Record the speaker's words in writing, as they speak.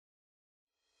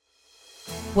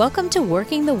Welcome to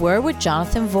Working the Word with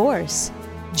Jonathan Vorse.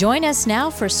 Join us now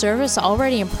for service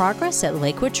already in progress at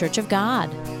Lakewood Church of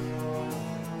God.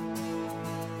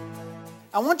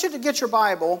 I want you to get your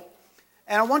Bible,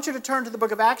 and I want you to turn to the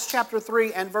book of Acts chapter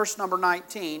 3 and verse number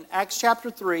 19. Acts chapter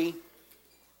 3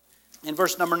 and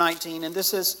verse number 19, and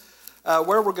this is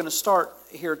where we're going to start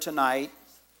here tonight.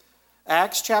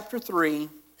 Acts chapter 3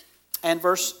 and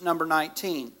verse number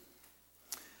 19.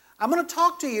 I'm going to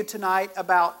talk to you tonight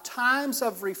about times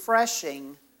of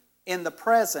refreshing in the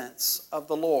presence of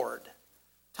the Lord.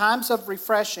 Times of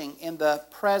refreshing in the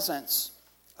presence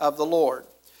of the Lord.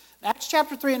 Acts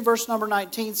chapter 3 and verse number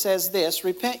 19 says this,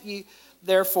 "Repent ye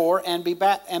therefore and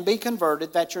be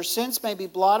converted, that your sins may be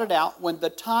blotted out when the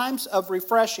times of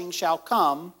refreshing shall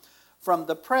come from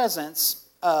the presence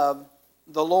of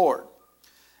the Lord."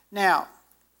 Now,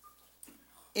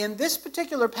 in this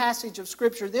particular passage of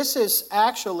Scripture, this is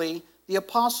actually the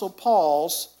Apostle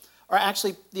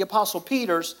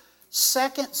Peter's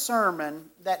second sermon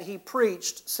that he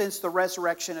preached since the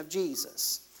resurrection of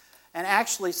Jesus. And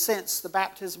actually since the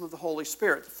baptism of the Holy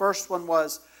Spirit. The first one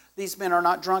was, "These men are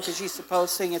not drunk as ye suppose,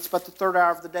 seeing it's but the third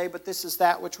hour of the day, but this is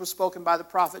that which was spoken by the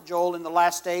prophet Joel. In the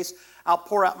last days I'll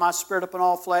pour out my Spirit upon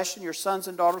all flesh, and your sons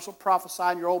and daughters will prophesy,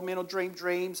 and your old men will dream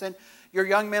dreams, and your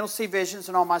young men will see visions,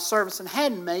 and all my servants and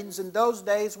handmaidens in those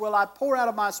days will I pour out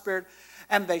of my Spirit,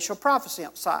 and they shall prophesy."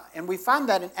 And we find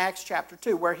that in Acts chapter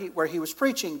 2, where he was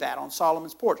preaching that on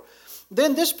Solomon's porch.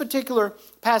 Then this particular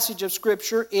passage of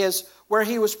Scripture is where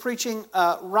he was preaching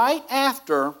right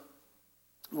after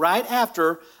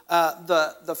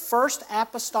the first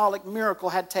apostolic miracle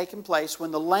had taken place,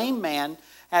 when the lame man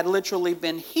had literally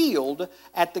been healed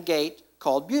at the gate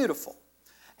called Beautiful.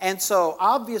 And so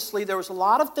obviously there was a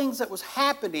lot of things that was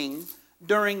happening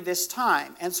during this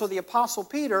time. And so the Apostle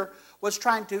Peter was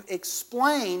trying to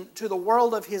explain to the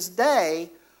world of his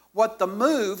day what the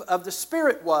move of the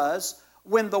Spirit was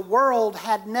when the world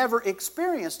had never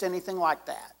experienced anything like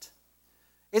that.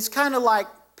 It's kind of like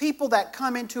people that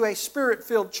come into a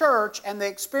Spirit-filled church and they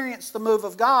experience the move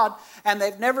of God, and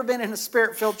they've never been in a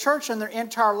Spirit-filled church in their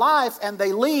entire life, and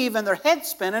they leave and their head's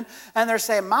spinning and they're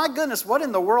saying, "My goodness, what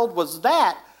in the world was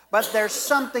that?" But there's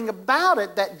something about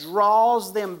it that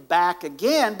draws them back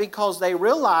again, because they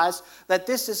realize that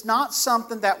this is not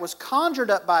something that was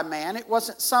conjured up by man. It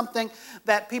wasn't something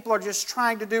that people are just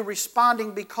trying to do,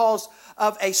 responding because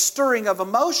of a stirring of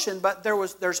emotion, but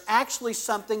there's actually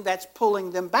something that's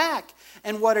pulling them back.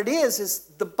 And what it is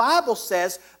the Bible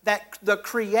says that the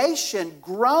creation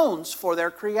groans for their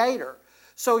Creator.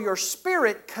 So your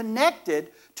spirit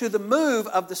connected to the move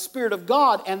of the Spirit of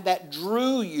God, and that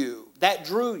drew you,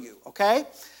 okay?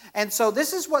 And so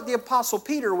this is what the Apostle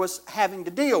Peter was having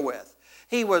to deal with.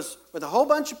 He was with a whole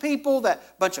bunch of people, a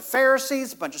bunch of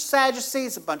Pharisees, a bunch of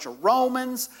Sadducees, a bunch of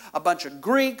Romans, a bunch of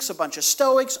Greeks, a bunch of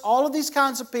Stoics, all of these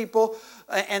kinds of people.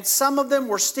 And some of them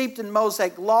were steeped in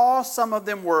Mosaic law, some of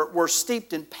them were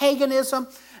steeped in paganism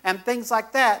and things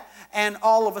like that. And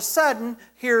all of a sudden,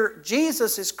 here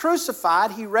Jesus is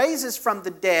crucified, he raises from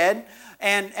the dead,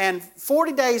 and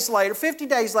 40 days later, 50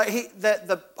 days later,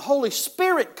 the Holy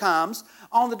Spirit comes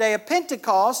on the day of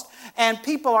Pentecost, and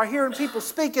people are hearing people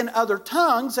speak in other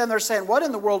tongues, and they're saying, "What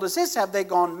in the world is this? Have they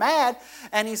gone mad?"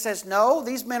 And he says, "No,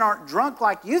 these men aren't drunk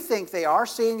like you think they are,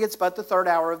 seeing it's but the third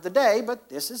hour of the day, but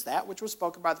this is that which was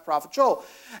spoken by the prophet Joel."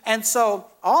 And so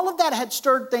all of that had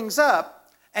stirred things up.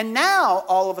 And now,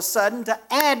 all of a sudden, to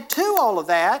add to all of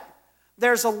that,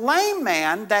 there's a lame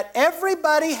man that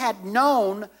everybody had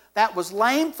known that was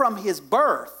lame from his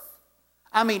birth.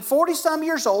 40-some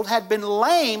years old, had been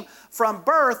lame from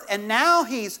birth, and now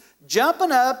he's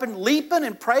jumping up and leaping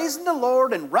and praising the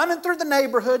Lord and running through the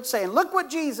neighborhood saying, "Look what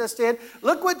Jesus did,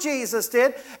 look what Jesus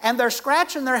did." And they're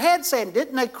scratching their heads saying,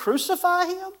 "Didn't they crucify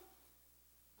him?"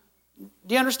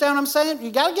 Do you understand what I'm saying?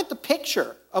 You got to get the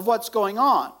picture of what's going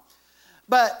on.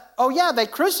 But, oh yeah, they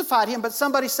crucified him, but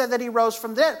somebody said that he rose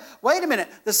from the dead. Wait a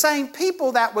minute. The same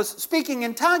people that was speaking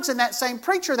in tongues, and that same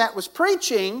preacher that was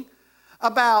preaching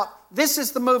about this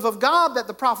is the move of God that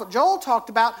the prophet Joel talked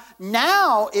about,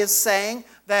 now is saying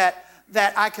that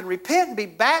I can repent and be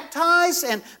baptized,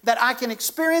 and that I can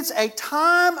experience a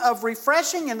time of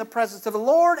refreshing in the presence of the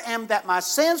Lord, and that my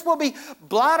sins will be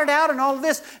blotted out, and all of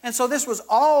this. And so this was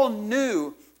all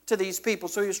new to these people.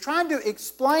 So he was trying to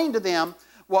explain to them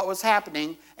what was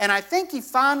happening. And I think he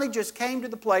finally just came to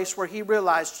the place where he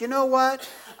realized, you know what?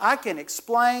 I can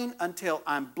explain until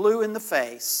I'm blue in the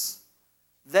face.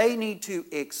 They need to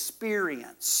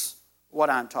experience what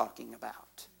I'm talking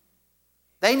about.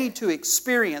 They need to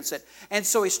experience it. And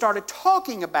so he started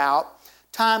talking about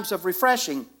times of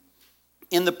refreshing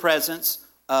in the presence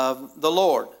of the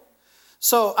Lord.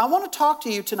 So I want to talk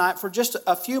to you tonight for just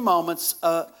a few moments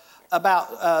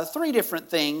about three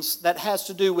different things that has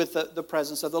to do with the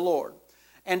presence of the Lord.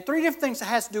 And three different things that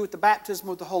has to do with the baptism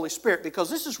with the Holy Spirit, because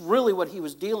this is really what he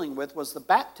was dealing with, was the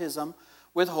baptism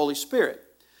with the Holy Spirit.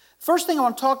 First thing I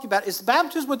want to talk to you about is the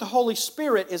baptism with the Holy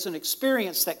Spirit is an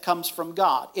experience that comes from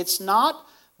God. It's not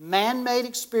man-made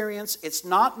experience. It's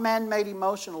not man-made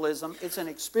emotionalism. It's an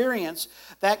experience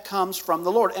that comes from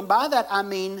the Lord. And by that I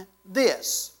mean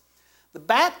this. The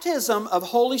baptism of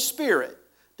Holy Spirit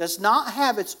does not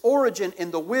have its origin in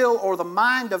the will or the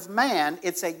mind of man.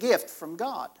 It's a gift from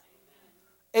God.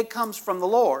 It comes from the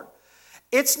Lord.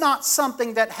 It's not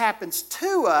something that happens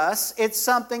to us. It's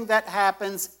something that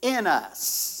happens in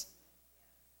us.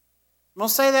 I'm going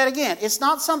to say that again. It's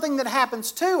not something that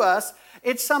happens to us.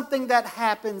 It's something that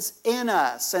happens in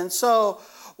us. And so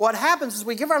what happens is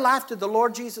we give our life to the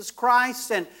Lord Jesus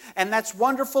Christ, and that's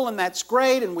wonderful and that's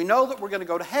great, and we know that we're going to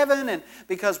go to heaven, and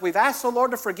because we've asked the Lord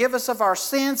to forgive us of our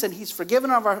sins, and He's forgiven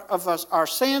of our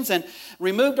sins and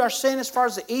removed our sin as far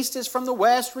as the east is from the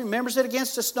west, remembers it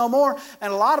against us no more.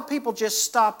 And a lot of people just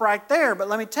stop right there. But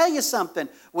let me tell you something.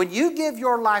 When you give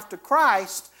your life to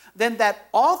Christ, then that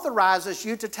authorizes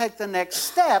you to take the next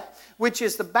step, which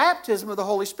is the baptism of the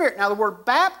Holy Spirit. Now, the word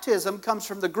baptism comes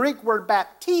from the Greek word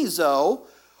baptizo,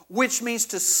 which means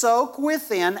to soak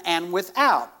within and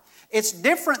without. It's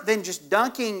different than just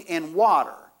dunking in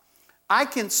water. I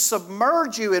can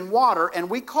submerge you in water, and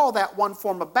we call that one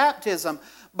form of baptism.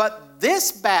 But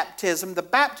this baptism, the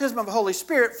baptism of the Holy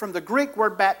Spirit, from the Greek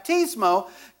word baptismo,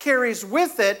 carries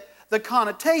with it the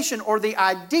connotation or the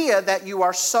idea that you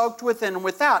are soaked within and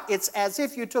without. It's as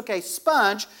if you took a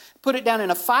sponge, put it down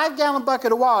in a 5-gallon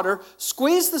bucket of water,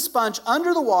 squeezed the sponge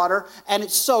under the water, and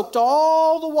it soaked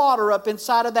all the water up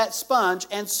inside of that sponge.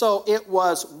 And so it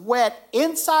was wet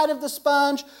inside of the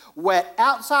sponge, wet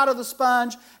outside of the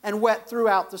sponge, and wet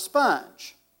throughout the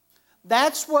sponge.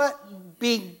 That's what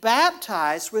being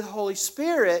baptized with Holy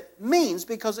Spirit means,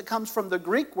 because it comes from the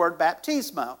Greek word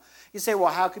baptismo. You say,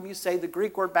 well, how can you say the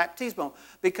Greek word baptismo?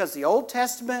 Because the Old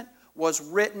Testament was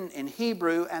written in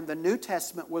Hebrew, and the New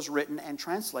Testament was written and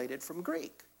translated from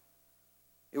Greek.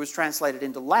 It was translated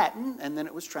into Latin, and then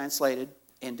it was translated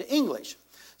into English.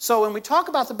 So when we talk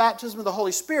about the baptism of the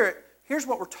Holy Spirit, here's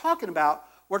what we're talking about.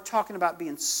 We're talking about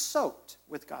being soaked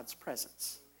with God's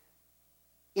presence.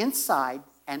 Inside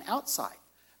and outside.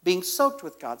 Being soaked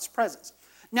with God's presence.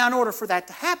 Now, in order for that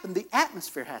to happen, the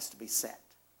atmosphere has to be set.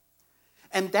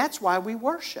 And that's why we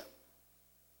worship.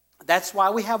 That's why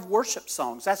we have worship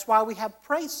songs. That's why we have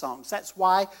praise songs. That's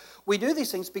why we do these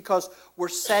things, because we're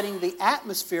setting the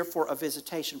atmosphere for a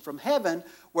visitation from heaven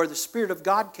where the Spirit of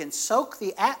God can soak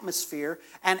the atmosphere.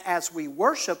 And as we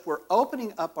worship, we're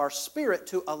opening up our spirit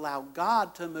to allow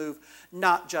God to move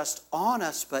not just on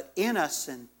us, but in us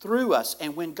and through us.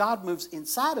 And when God moves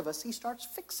inside of us, He starts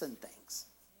fixing things.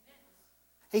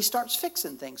 He starts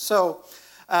fixing things. So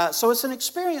it's an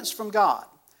experience from God.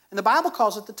 And the Bible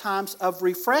calls it the times of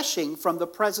refreshing from the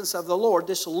presence of the Lord.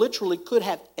 This literally could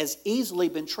have as easily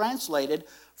been translated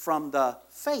from the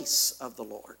face of the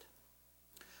Lord.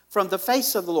 From the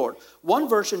face of the Lord. One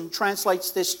version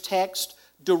translates this text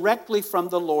directly from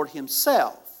the Lord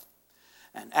Himself.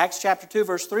 And Acts chapter 2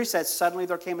 verse 3 says, suddenly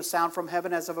there came a sound from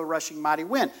heaven as of a rushing mighty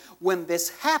wind. When this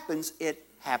happens, it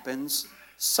happens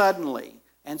suddenly.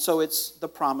 And so it's the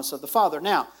promise of the Father.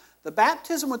 Now, the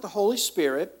baptism with the Holy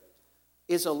Spirit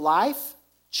is a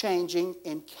life-changing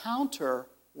encounter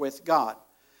with God.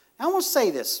 Now, I want to say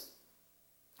this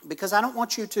because I don't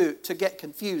want you to get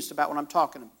confused about what I'm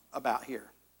talking about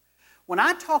here. When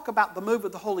I talk about the move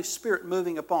of the Holy Spirit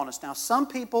moving upon us, now some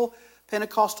people,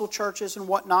 Pentecostal churches and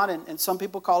whatnot, and some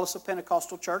people call us a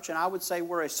Pentecostal church, and I would say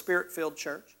we're a Spirit-filled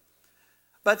church.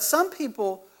 But some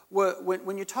people,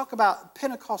 when you talk about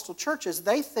Pentecostal churches,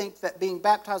 they think that being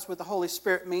baptized with the Holy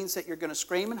Spirit means that you're going to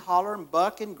scream and holler and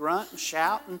buck and grunt and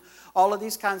shout and all of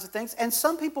these kinds of things. And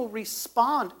some people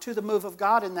respond to the move of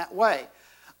God in that way.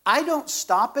 I don't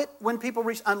stop it when people,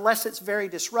 unless it's very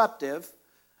disruptive.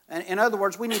 And in other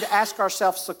words, we need to ask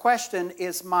ourselves the question,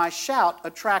 is my shout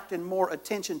attracting more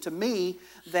attention to me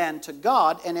than to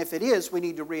God? And if it is, we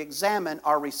need to re-examine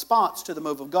our response to the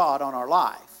move of God on our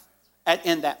life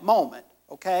in that moment.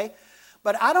 Okay?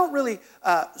 But I don't really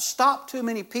stop too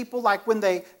many people like when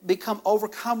they become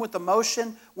overcome with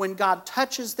emotion, when God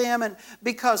touches them, and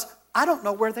because I don't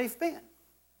know where they've been.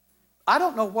 I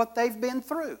don't know what they've been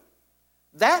through.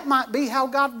 That might be how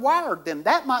God wired them.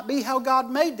 That might be how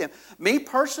God made them. Me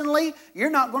personally, you're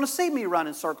not going to see me run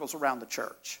in circles around the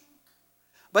church.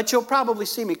 But you'll probably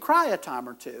see me cry a time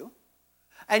or two.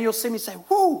 and you'll see me say,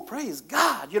 whoo, praise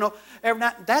God. Every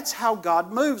night, that's how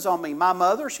God moves on me. My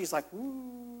mother, she's like,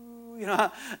 whoo,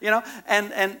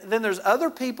 and then there's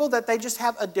other people that they just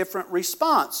have a different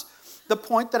response. The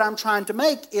point that I'm trying to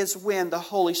make is when the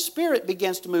Holy Spirit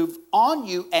begins to move on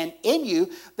you and in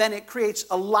you, then it creates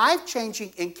a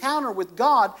life-changing encounter with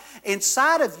God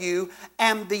inside of you,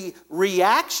 and the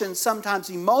reaction, sometimes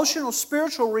emotional,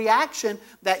 spiritual reaction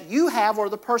that you have or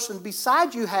the person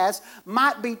beside you has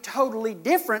might be totally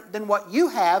different than what you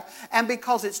have, and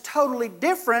because it's totally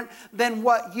different than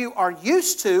what you are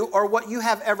used to or what you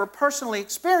have ever personally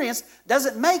experienced,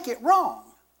 doesn't make it wrong.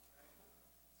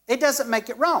 It doesn't make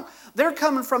it wrong. They're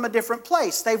coming from a different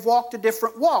place. They've walked a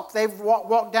different walk. They've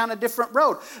walked down a different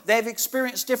road. They've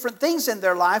experienced different things in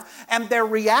their life, and their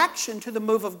reaction to the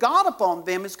move of God upon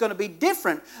them is going to be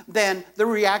different than the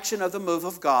reaction of the move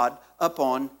of God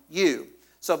upon you.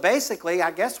 So basically,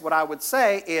 I guess what I would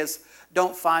say is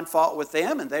don't find fault with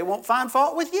them, and they won't find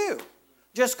fault with you.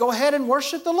 Just go ahead and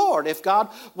worship the Lord. If God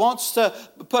wants to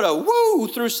put a woo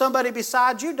through somebody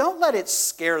beside you, don't let it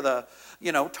scare the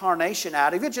tarnation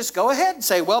out of you. Just go ahead and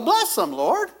say, well, bless them,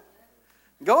 Lord.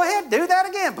 Go ahead, do that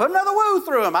again. Put another woo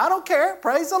through them. I don't care.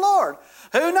 Praise the Lord.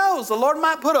 Who knows? The Lord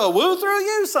might put a woo through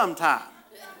you sometime.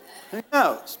 Who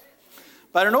knows?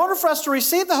 But in order for us to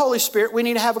receive the Holy Spirit, we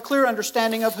need to have a clear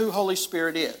understanding of who Holy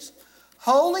Spirit is.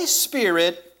 Holy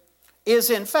Spirit is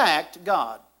in fact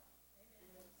God.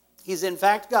 He's in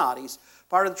fact God. He's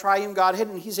part of the triune Godhead,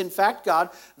 and He's in fact God.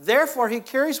 Therefore, He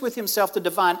carries with Himself the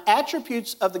divine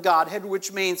attributes of the Godhead,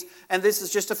 which means, and this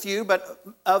is just a few, but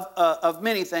of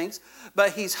many things,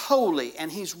 but He's holy,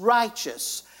 and He's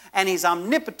righteous, and He's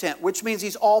omnipotent, which means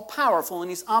He's all-powerful, and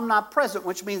He's omnipresent,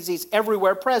 which means He's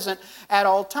everywhere present at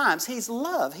all times. He's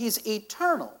love. He's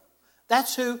eternal.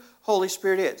 That's who Holy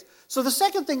Spirit is. So the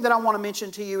second thing that I want to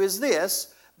mention to you is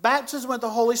this. Baptism with the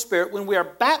Holy Spirit, when we are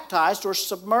baptized or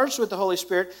submerged with the Holy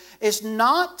Spirit, is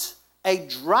not a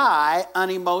dry,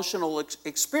 unemotional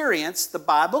experience. The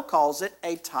Bible calls it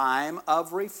a time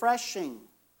of refreshing.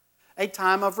 A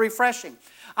time of refreshing.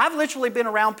 I've literally been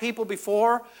around people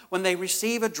before, when they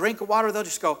receive a drink of water, they'll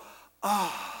just go,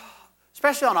 oh,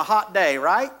 especially on a hot day,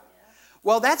 right?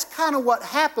 Well, that's kind of what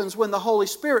happens when the Holy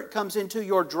Spirit comes into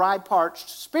your dry, parched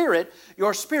spirit.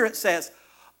 Your spirit says,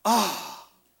 oh,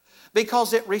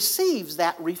 because it receives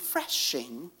that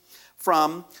refreshing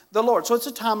from the Lord. So it's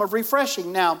a time of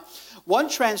refreshing. Now, one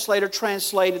translator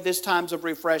translated this times of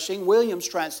refreshing. Williams'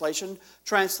 translation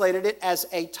translated it as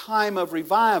a time of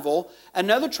revival.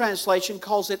 Another translation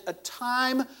calls it a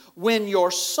time when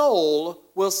your soul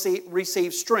will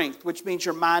receive strength, which means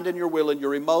your mind and your will and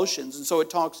your emotions. And so it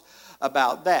talks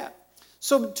about that.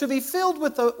 So to be filled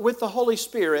with the Holy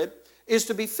Spirit is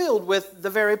to be filled with the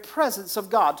very presence of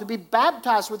God. To be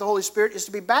baptized with the Holy Spirit is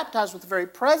to be baptized with the very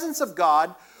presence of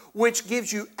God, which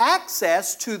gives you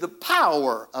access to the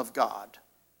power of God.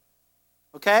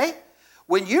 Okay?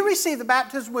 When you receive the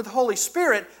baptism with the Holy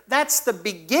Spirit, that's the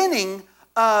beginning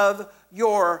of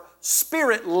your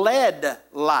Spirit-led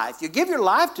life. You give your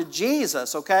life to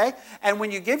Jesus, okay? And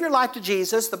when you give your life to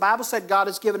Jesus, the Bible said God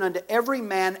has given unto every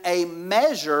man a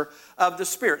measure of the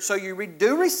Spirit. So you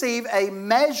do receive a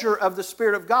measure of the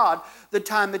Spirit of God the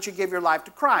time that you give your life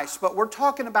to Christ. But we're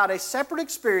talking about a separate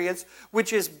experience,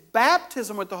 which is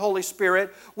baptism with the Holy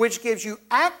Spirit, which gives you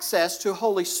access to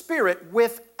Holy Spirit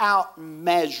without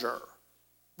measure.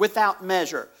 Without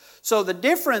measure. So the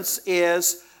difference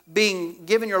is being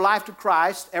given your life to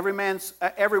Christ. Everyone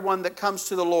that comes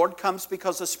to the Lord comes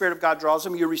because the Spirit of God draws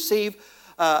them. You receive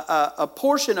a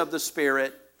portion of the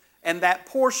Spirit, and that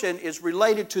portion is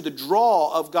related to the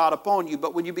draw of God upon you.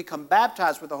 But when you become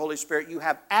baptized with the Holy Spirit, you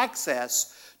have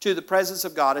access to the presence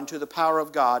of God and to the power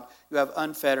of God. You have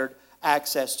unfettered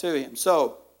access to Him.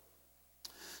 So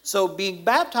being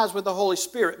baptized with the Holy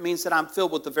Spirit means that I'm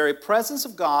filled with the very presence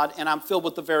of God, and I'm filled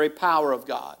with the very power of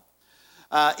God.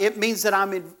 It means that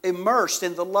I'm immersed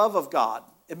in the love of God.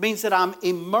 It means that I'm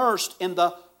immersed in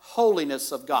the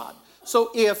holiness of God.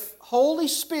 So if Holy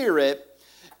Spirit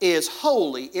is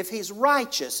holy, if He's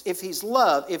righteous, if He's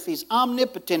love, if He's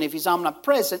omnipotent, if He's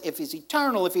omnipresent, if He's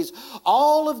eternal, if He's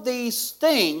all of these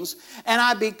things, and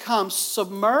I become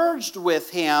submerged with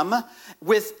Him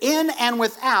within and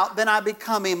without, then I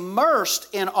become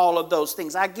immersed in all of those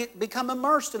things. I become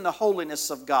immersed in the holiness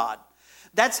of God.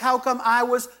 That's how come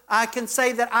I can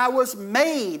say that I was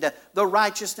made the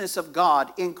righteousness of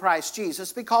God in Christ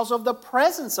Jesus, because of the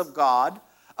presence of God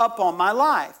upon my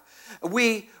life.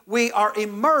 We are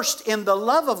immersed in the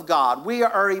love of God. We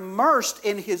are immersed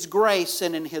in His grace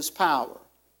and in His power.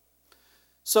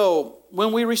 So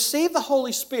when we receive the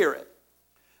Holy Spirit,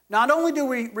 Not only do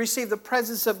we receive the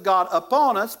presence of God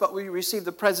upon us, but we receive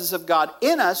the presence of God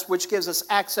in us, which gives us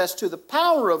access to the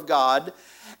power of God,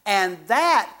 and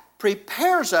that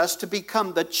prepares us to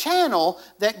become the channel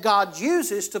that God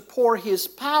uses to pour His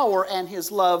power and His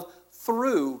love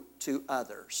through to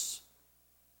others.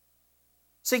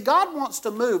 See, God wants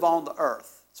to move on the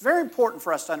earth. It's very important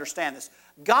for us to understand this.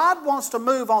 God wants to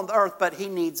move on the earth, but He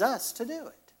needs us to do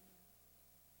it.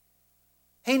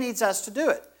 He needs us to do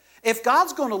it. If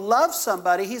God's going to love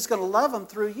somebody, He's going to love them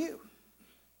through you.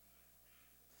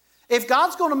 If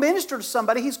God's going to minister to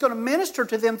somebody, He's going to minister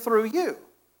to them through you.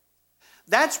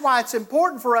 That's why it's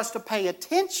important for us to pay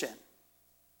attention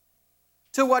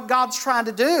to what God's trying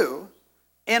to do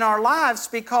in our lives,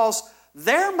 because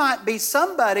there might be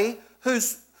somebody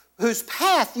whose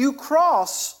path you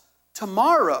cross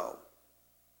tomorrow.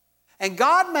 And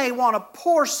God may want to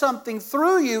pour something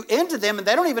through you into them, and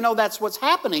they don't even know that's what's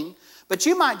happening. But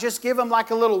you might just give them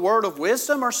like a little word of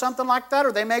wisdom or something like that,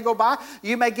 or they may go by.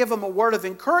 You may give them a word of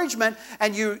encouragement,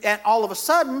 and all of a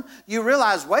sudden you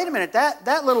realize, wait a minute,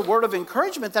 that little word of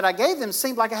encouragement that I gave them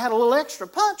seemed like it had a little extra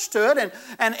punch to it,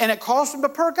 and it caused them to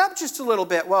perk up just a little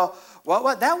bit. Well,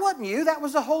 that wasn't you, that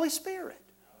was the Holy Spirit.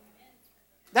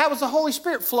 That was the Holy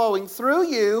Spirit flowing through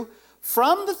you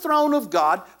from the throne of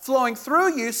God, flowing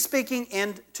through you, speaking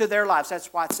into their lives.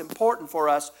 That's why it's important for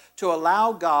us to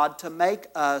allow God to make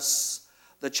us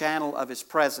the channel of His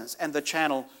presence and the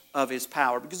channel of His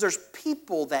power. Because there's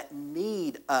people that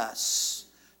need us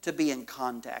to be in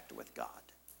contact with God.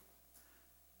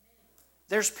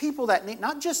 There's people that need,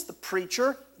 not just the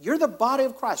preacher, you're the body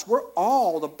of Christ. We're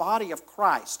all the body of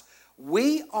Christ.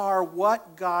 We are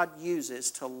what God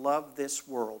uses to love this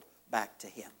world back to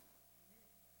Him.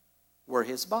 We're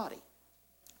His body.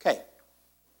 Okay.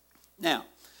 Now,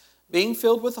 being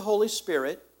filled with the Holy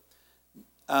Spirit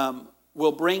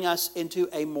will bring us into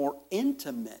a more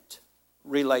intimate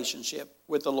relationship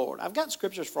with the Lord. I've got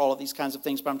scriptures for all of these kinds of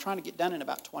things, but I'm trying to get done in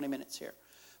about 20 minutes here,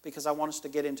 because I want us to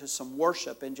get into some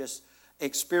worship and just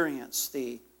experience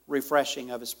the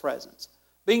refreshing of His presence.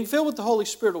 Being filled with the Holy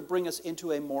Spirit will bring us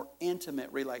into a more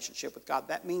intimate relationship with God.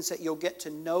 That means that you'll get to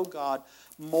know God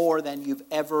more than you've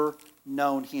ever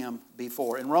known Him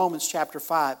before. In Romans chapter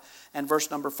 5 and verse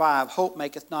number 5, hope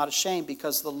maketh not ashamed,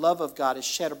 because the love of God is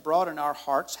shed abroad in our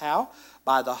hearts. How?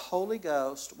 By the Holy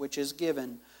Ghost, which is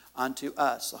given unto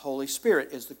us. The Holy Spirit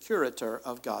is the curator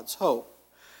of God's hope.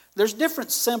 There's different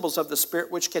symbols of the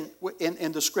Spirit which can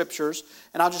in the Scriptures,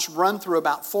 and I'll just run through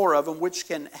about 4 of them, which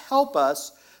can help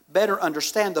us better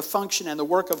understand the function and the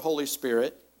work of Holy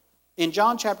Spirit. In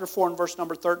John chapter 4 and verse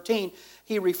number 13,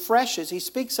 he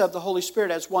speaks of the Holy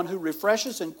Spirit as one who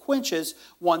refreshes and quenches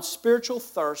one's spiritual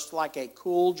thirst like a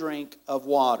cool drink of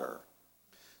water.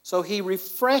 So He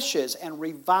refreshes and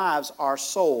revives our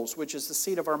souls, which is the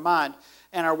seat of our mind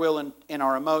and our will and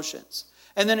our emotions.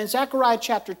 And then in Zechariah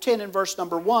chapter 10 and verse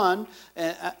number 1,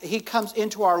 He comes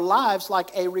into our lives like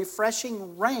a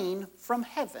refreshing rain from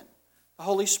heaven. The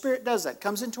Holy Spirit does that.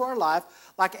 Comes into our life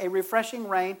like a refreshing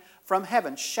rain from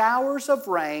heaven. Showers of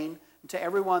rain to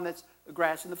everyone that's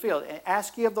grass in the field.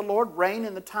 Ask ye of the Lord rain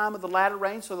in the time of the latter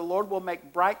rain, so the Lord will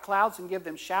make bright clouds and give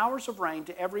them showers of rain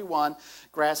to everyone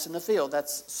grass in the field.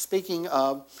 That's speaking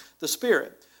of the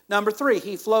Spirit. Number 3,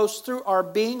 He flows through our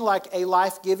being like a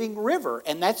life-giving river.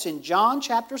 And that's in John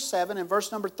chapter 7 and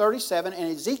verse number 37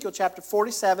 and Ezekiel chapter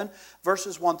 47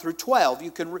 verses 1 through 12.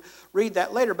 You can read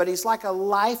that later, but He's like a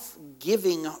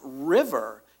life-giving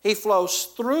river. He flows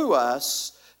through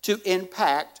us to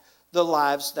impact the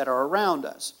lives that are around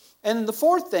us. And then the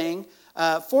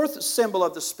fourth symbol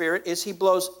of the Spirit is He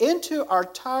blows into our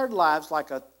tired lives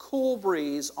like a cool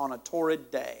breeze on a torrid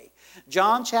day.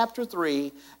 John chapter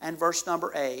 3 and verse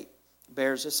number 8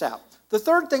 bears this out. The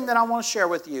third thing that I want to share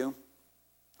with you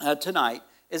tonight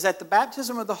is that the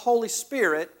baptism of the Holy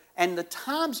Spirit and the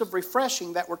times of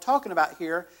refreshing that we're talking about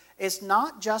here is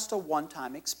not just a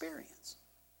one-time experience.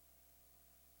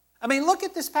 I mean, look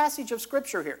at this passage of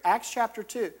Scripture here, Acts chapter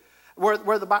 2.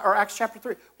 Or Acts chapter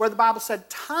 3, where the Bible said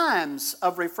times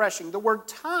of refreshing. The word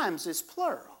times is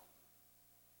plural.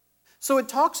 So it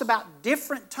talks about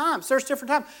different times. There's different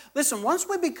times. Listen, once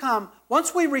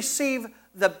we receive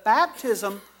the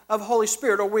baptism of Holy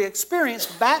Spirit, or we experience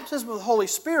baptism of the Holy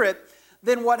Spirit,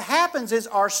 then what happens is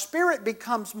our spirit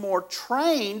becomes more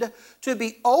trained to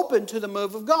be open to the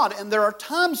move of God. And there are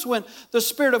times when the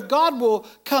Spirit of God will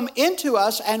come into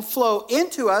us and flow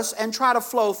into us and try to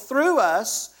flow through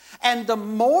us. And the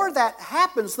more that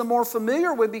happens, the more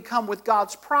familiar we become with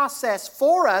God's process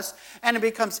for us, and it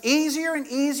becomes easier and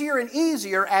easier and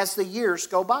easier as the years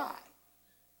go by.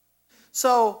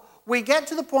 So we get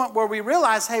to the point where we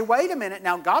realize, hey, wait a minute,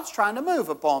 now God's trying to move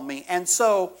upon me. And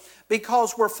so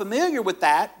because we're familiar with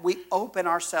that, we open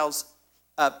ourselves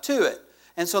up to it.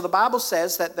 And so the Bible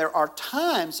says that there are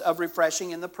times of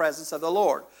refreshing in the presence of the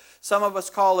Lord. Some of us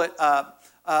call it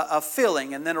a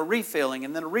filling, and then a refilling,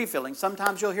 and then a refilling.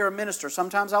 Sometimes you'll hear a minister.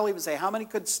 Sometimes I'll even say, how many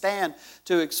could stand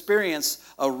to experience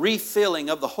a refilling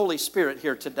of the Holy Spirit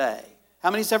here today?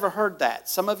 How many's ever heard that?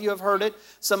 Some of you have heard it.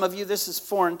 Some of you, this is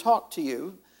foreign talk to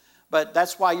you. But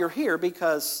that's why you're here,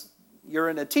 because you're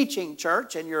in a teaching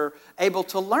church and you're able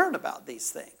to learn about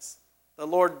these things. The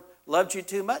Lord loved you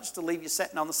too much to leave you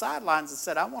sitting on the sidelines and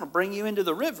said, I want to bring you into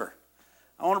the river.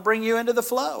 I want to bring you into the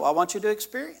flow. I want you to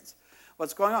experience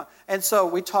what's going on. And so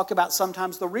we talk about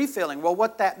sometimes the refilling. Well,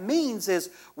 what that means is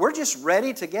we're just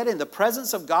ready to get in the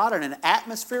presence of God in an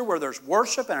atmosphere where there's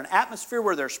worship and an atmosphere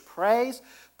where there's praise.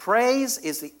 Praise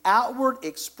is the outward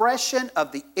expression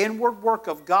of the inward work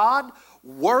of God.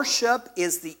 Worship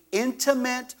is the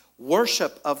intimate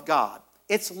worship of God.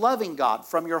 It's loving God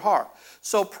from your heart.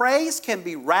 So praise can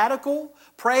be radical.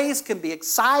 Praise can be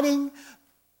exciting.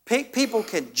 People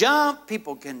can jump,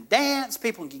 people can dance,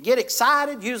 people can get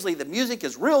excited. Usually the music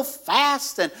is real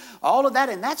fast and all of that,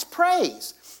 and that's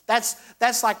praise.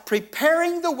 That's like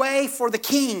preparing the way for the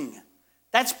King.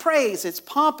 That's praise. It's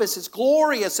pompous, it's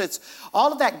glorious, it's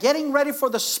all of that, getting ready for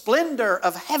the splendor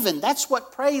of heaven. That's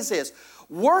what praise is.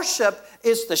 Worship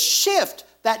is the shift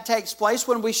that takes place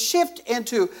when we shift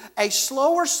into a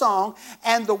slower song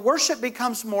and the worship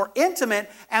becomes more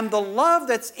intimate, and the love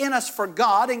that's in us for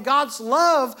God and God's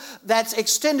love that's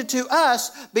extended to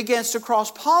us begins to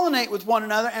cross-pollinate with one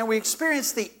another, and we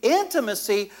experience the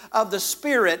intimacy of the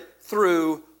Spirit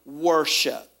through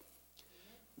worship.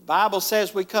 The Bible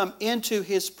says we come into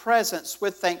His presence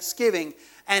with thanksgiving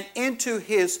and into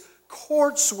His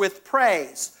courts with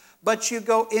praise. But you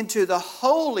go into the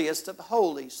holiest of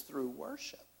holies through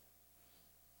worship.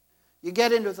 You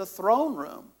get into the throne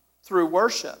room through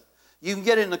worship. You can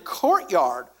get in the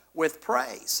courtyard with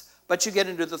praise, but you get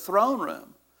into the throne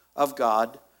room of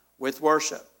God with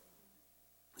worship.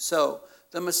 So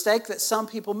the mistake that some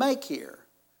people make here,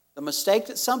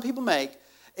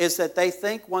 is that they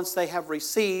think once they have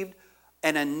received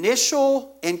an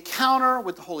initial encounter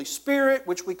with the Holy Spirit,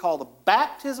 which we call the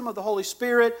baptism of the Holy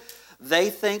Spirit,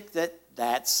 they think that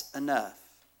that's enough.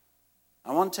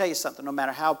 I want to tell you something. No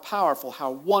matter how powerful, how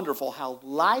wonderful, how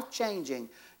life-changing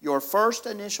your first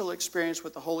initial experience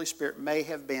with the Holy Spirit may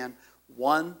have been,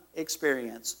 one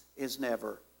experience is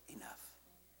never enough.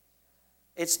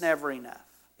 It's never enough.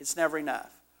 It's never enough.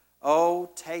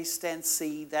 Oh, taste and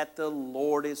see that the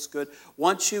Lord is good.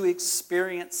 Once you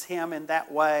experience Him in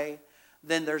that way,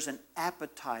 then there's an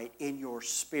appetite in your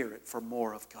spirit for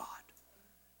more of God.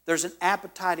 There's an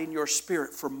appetite in your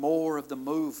spirit for more of the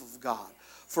move of God,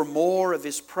 for more of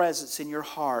His presence in your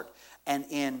heart and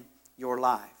in your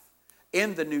life.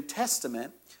 In the New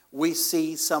Testament, we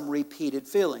see some repeated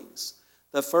fillings.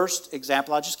 The first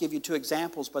example, I'll just give you two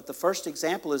examples, but the first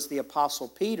example is the Apostle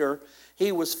Peter.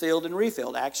 He was filled and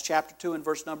refilled. Acts chapter 2 and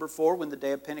verse number 4, when the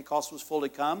day of Pentecost was fully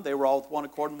come, they were all with one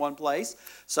accord in one place.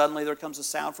 Suddenly there comes a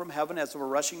sound from heaven as of a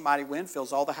rushing mighty wind,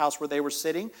 fills all the house where they were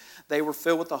sitting. They were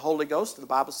filled with the Holy Ghost, the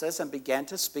Bible says, and began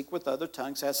to speak with other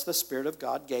tongues as the Spirit of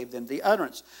God gave them the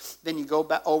utterance. Then you go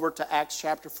back over to Acts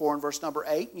chapter 4 and verse number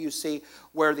 8, and you see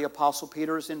where the Apostle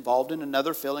Peter is involved in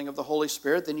another filling of the Holy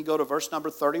Spirit. Then you go to verse number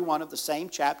 31 of the same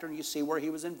chapter, and you see where he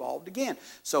was involved again.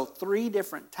 So 3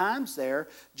 different times there,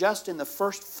 just in the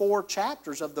first 4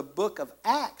 chapters of the book of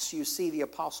Acts, you see the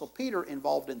Apostle Peter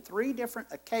involved in 3 different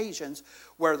occasions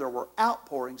where there were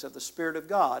outpourings of the Spirit of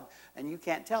God, and you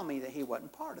can't tell me that he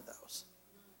wasn't part of those.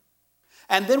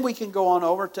 And then we can go on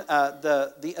over to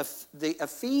the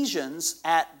Ephesians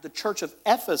at the church of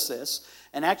Ephesus.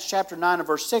 In Acts chapter 9 and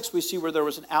verse 6, we see where there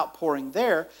was an outpouring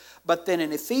there. But then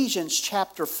in Ephesians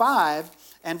chapter 5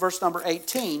 and verse number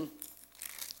 18,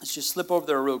 let's just slip over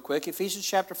there real quick. Ephesians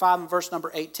chapter 5 and verse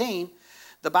number 18,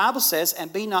 the Bible says,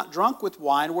 and be not drunk with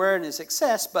wine wherein is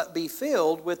excess, but be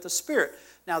filled with the Spirit.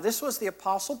 Now this was the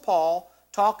Apostle Paul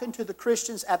talking to the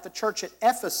Christians at the church at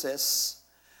Ephesus,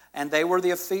 and they were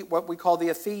what we call the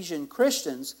Ephesian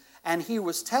Christians, and he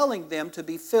was telling them to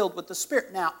be filled with the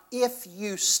Spirit. Now, if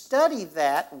you study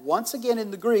that once again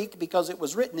in the Greek, because it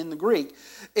was written in the Greek,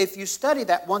 if you study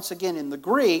that once again in the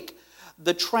Greek,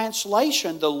 the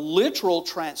translation, the literal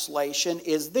translation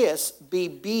is this, be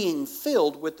being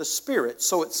filled with the Spirit.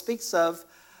 So it speaks of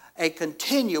a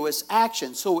continuous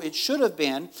action. So it should have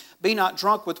been, be not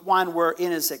drunk with wine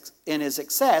wherein is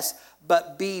excess,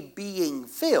 but be being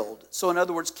filled. So in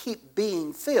other words, keep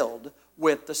being filled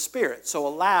with the Spirit. So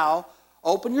allow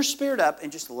Open your spirit up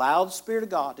and just allow the Spirit of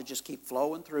God to just keep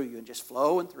flowing through you and just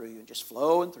flowing through you and just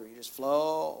flowing through you. Just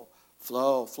flow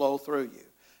through you.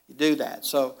 You do that.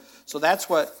 So that's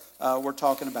what we're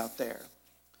talking about there.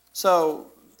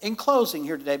 So in closing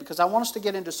here today, because I want us to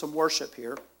get into some worship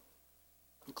here.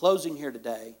 In closing here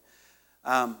today,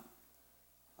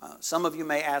 some of you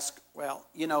may ask, well,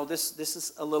 this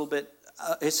is a little bit,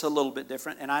 it's a little bit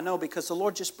different. And I know because the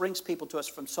Lord just brings people to us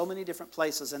from so many different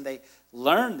places and they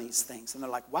learn these things. And they're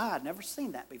like, wow, I'd never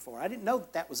seen that before. I didn't know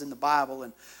that was in the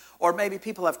Bible. Or maybe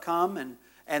people have come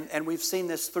and we've seen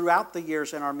this throughout the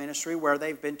years in our ministry where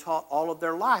they've been taught all of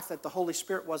their life that the Holy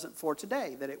Spirit wasn't for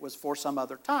today, that it was for some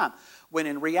other time. When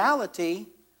in reality,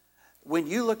 when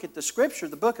you look at the Scripture,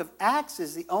 the book of Acts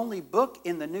is the only book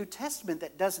in the New Testament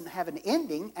that doesn't have an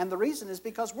ending, and the reason is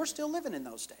because we're still living in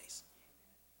those days.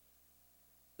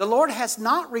 The Lord has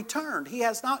not returned. He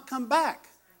has not come back.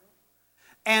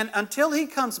 And until He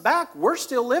comes back, we're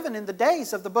still living in the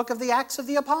days of the book of the Acts of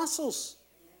the Apostles.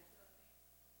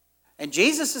 And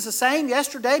Jesus is the same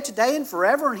yesterday, today, and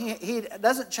forever, and He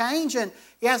doesn't change, and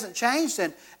He hasn't changed.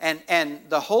 And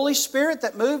the Holy Spirit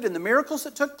that moved and the miracles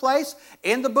that took place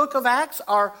in the book of Acts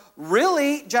are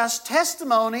really just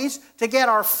testimonies to get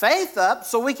our faith up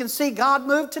so we can see God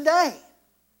move today.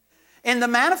 In the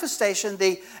manifestation,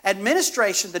 the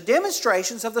administration, the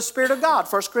demonstrations of the Spirit of God.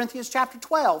 1 Corinthians chapter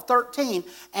 12, 13,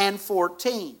 and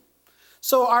 14.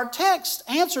 So our text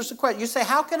answers the question. You say,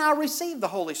 how can I receive the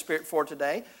Holy Spirit for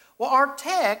today? Well, our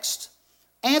text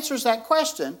answers that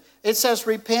question. It says,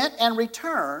 repent and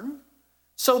return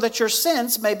so that your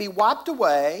sins may be wiped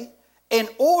away in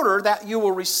order that you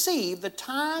will receive the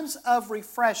times of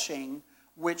refreshing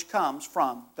which comes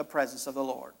from the presence of the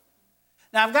Lord.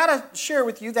 Now, I've got to share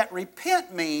with you that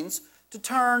repent means to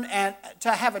turn and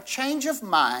to have a change of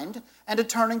mind and to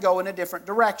turn and go in a different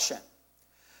direction.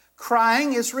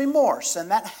 Crying is remorse,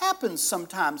 and that happens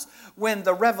sometimes when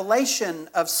the revelation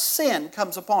of sin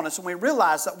comes upon us and we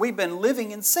realize that we've been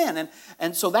living in sin,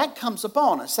 and so that comes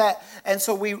upon us. And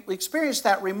so we experience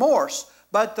that remorse.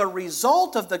 But the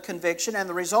result of the conviction and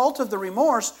the result of the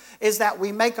remorse is that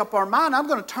we make up our mind, I'm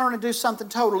going to turn and do something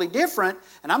totally different,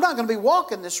 and I'm not going to be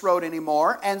walking this road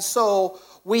anymore. And so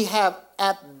we have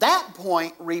at that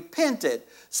point repented.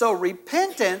 So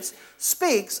repentance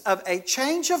speaks of a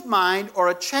change of mind or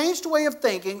a changed way of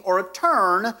thinking or a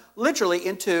turn literally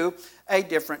into a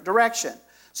different direction.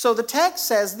 So the text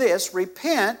says this,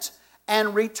 repent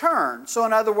and return. So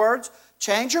in other words,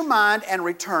 change your mind and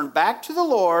return back to the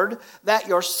Lord that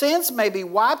your sins may be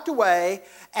wiped away.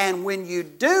 And when you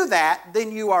do that,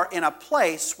 then you are in a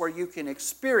place where you can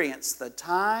experience the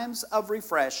times of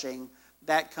refreshing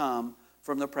that come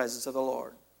from the presence of the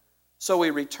Lord. So we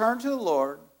return to the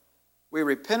Lord. We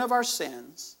repent of our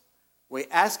sins. We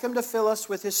ask Him to fill us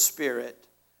with His Spirit.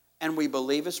 And we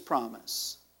believe His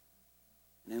promise.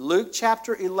 And in Luke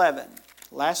chapter 11,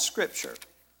 last scripture,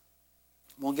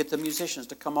 we'll get the musicians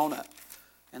to come on up.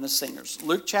 And the singers.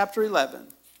 Luke chapter 11,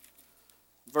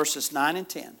 verses 9 and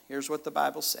 10. Here's what the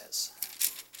Bible says.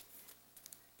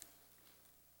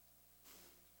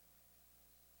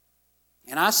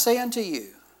 And I say unto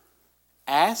you,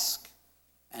 ask,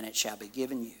 and it shall be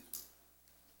given you.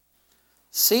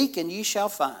 Seek, and ye shall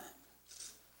find.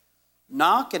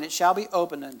 Knock, and it shall be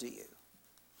opened unto you.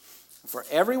 For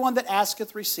everyone that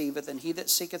asketh receiveth, and he that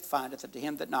seeketh findeth, and to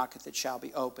him that knocketh it shall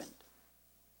be opened.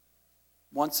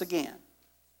 Once again,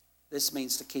 this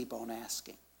means to keep on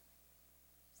asking.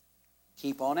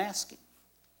 Keep on asking.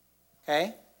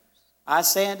 Okay? I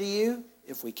say unto you,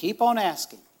 if we keep on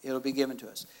asking, it'll be given to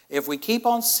us. If we keep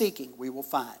on seeking, we will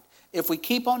find. If we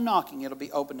keep on knocking, it'll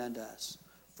be opened unto us.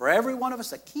 For every one of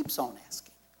us that keeps on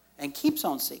asking and keeps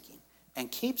on seeking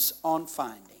and keeps on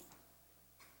finding,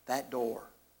 that door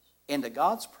into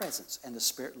God's presence and the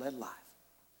Spirit-led life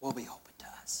will be open to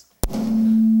us.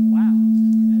 Wow.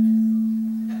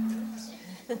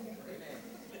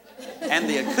 And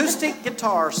the acoustic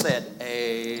guitar said,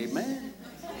 amen.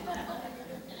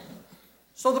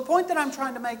 So the point that I'm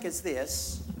trying to make is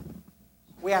this.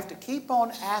 We have to keep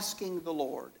on asking the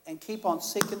Lord and keep on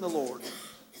seeking the Lord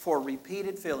for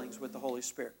repeated fillings with the Holy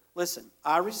Spirit. Listen,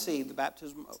 I received the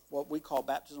baptism, what we call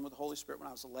baptism with the Holy Spirit when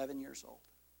I was 11 years old.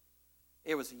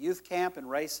 It was a youth camp in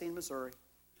Racine, Missouri.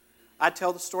 I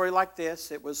tell the story like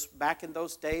this. It was back in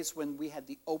those days when we had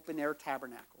the open-air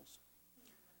tabernacles.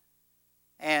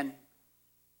 And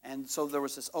so there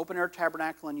was this open-air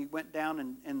tabernacle, and you went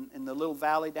down in the little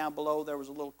valley down below. There was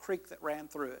a little creek that ran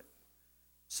through it.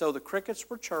 So the crickets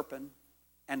were chirping,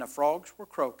 and the frogs were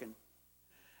croaking.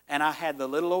 And I had the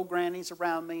little old grannies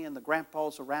around me and the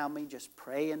grandpas around me just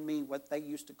praying me, what they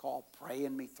used to call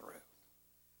praying me through.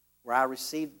 where I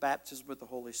received baptism with the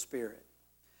Holy Spirit.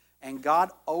 And God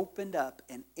opened up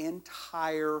an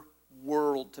entire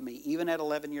world to me, even at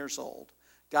 11 years old.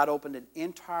 God opened an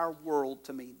entire world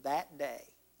to me that day,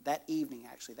 that evening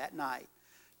actually, that night.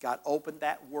 God opened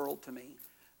that world to me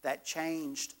that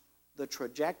changed the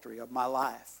trajectory of my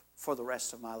life for the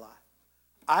rest of my life.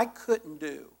 I couldn't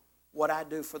do what I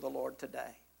do for the Lord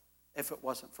today if it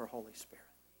wasn't for Holy Spirit.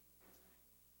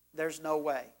 There's no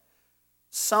way.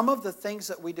 Some of the things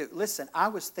that we do, listen, I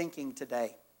was thinking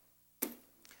today,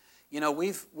 you know,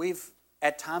 we've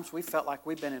at times we felt like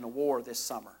we've been in a war this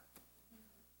summer.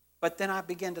 But then I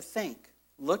began to think,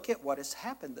 look at what has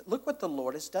happened. Look what the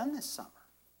Lord has done this summer.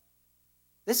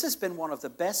 This has been one of the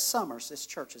best summers this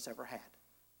church has ever had.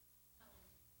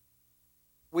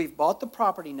 We've bought the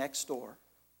property next door.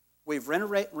 We've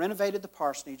renovated the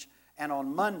parsonage. And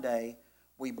on Monday,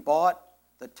 we bought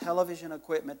the television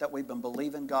equipment that we've been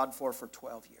believing God for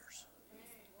 12 years.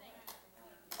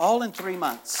 All in 3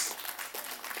 months.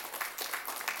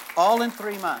 All in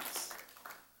 3 months.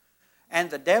 And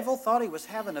the devil thought he was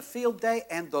having a field day,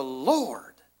 and the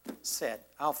Lord said,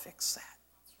 I'll fix that.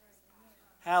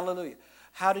 Hallelujah.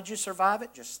 How did you survive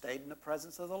it? Just stayed in the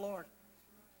presence of the Lord.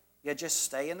 You just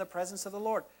stay in the presence of the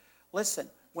Lord. Listen,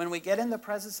 when we get in the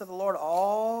presence of the Lord,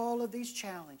 all of these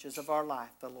challenges of our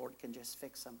life, the Lord can just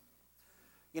fix them.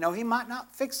 You know, He might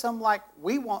not fix them like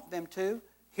we want them to.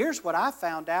 Here's what I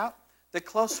found out. The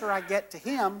closer I get to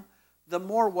Him, the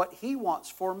more what He wants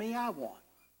for me, I want.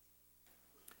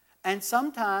 And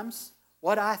sometimes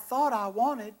what I thought I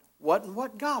wanted wasn't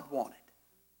what God wanted.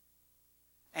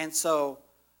 And so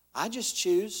I just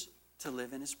choose to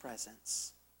live in His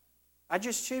presence. I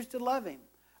just choose to love Him.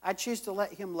 I choose to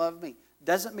let Him love me.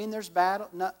 Doesn't mean there's battle.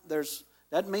 No,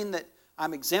 doesn't mean that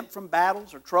I'm exempt from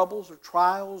battles or troubles or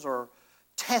trials or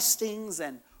testings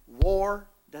and war.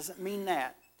 Doesn't mean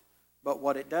that. But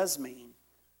what it does mean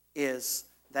is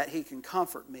that He can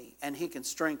comfort me and He can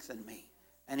strengthen me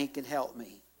and He can help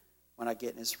me when I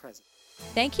get in His presence.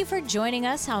 Thank you for joining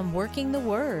us on Working the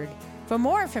Word. For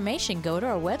more information, go to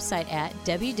our website at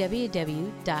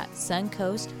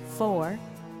www.suncoast4,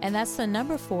 and that's the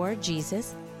number 4,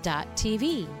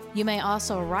 Jesus.tv. You may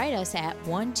also write us at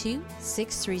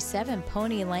 12637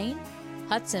 Pony Lane,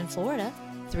 Hudson, Florida,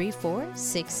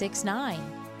 34669.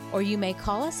 Or you may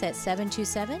call us at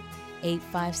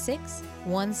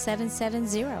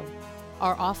 727-856-1770.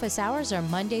 Our office hours are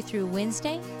Monday through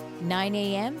Wednesday, 9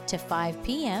 a.m. to 5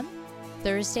 p.m.,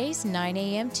 Thursdays, 9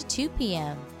 a.m. to 2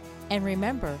 p.m. And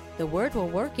remember, the Word will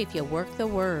work if you work the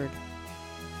Word.